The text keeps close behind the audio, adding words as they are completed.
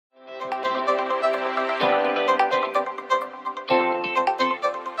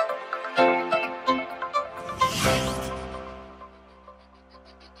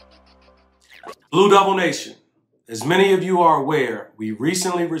Blue Devil Nation, as many of you are aware, we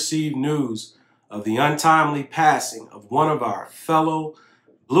recently received news of the untimely passing of one of our fellow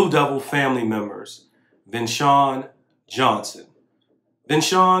Blue Devil family members, Vinshawn Johnson.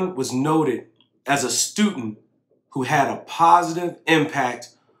 Vinshawn was noted as a student who had a positive impact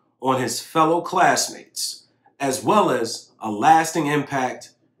on his fellow classmates, as well as a lasting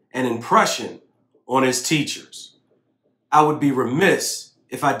impact and impression on his teachers. I would be remiss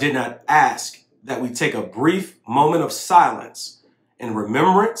if I did not ask that we take a brief moment of silence in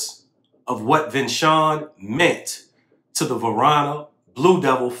remembrance of what Vinshawn meant to the Varana Blue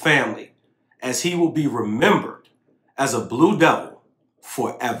Devil family, as he will be remembered as a Blue Devil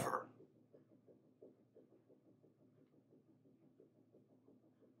forever.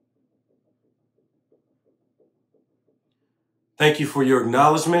 Thank you for your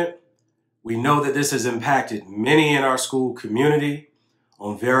acknowledgement. We know that this has impacted many in our school community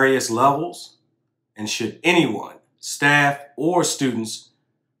on various levels. And should anyone, staff or students,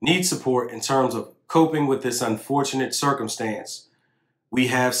 need support in terms of coping with this unfortunate circumstance, we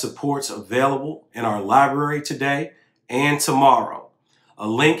have supports available in our library today and tomorrow. A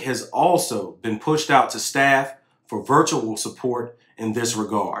link has also been pushed out to staff for virtual support in this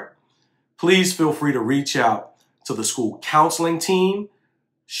regard. Please feel free to reach out to the school counseling team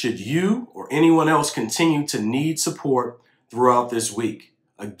should you or anyone else continue to need support throughout this week.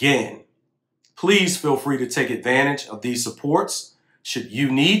 Again, please feel free to take advantage of these supports should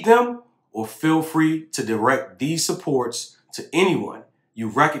you need them, or feel free to direct these supports to anyone you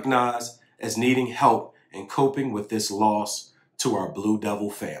recognize as needing help in coping with this loss to our Blue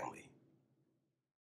Devil family.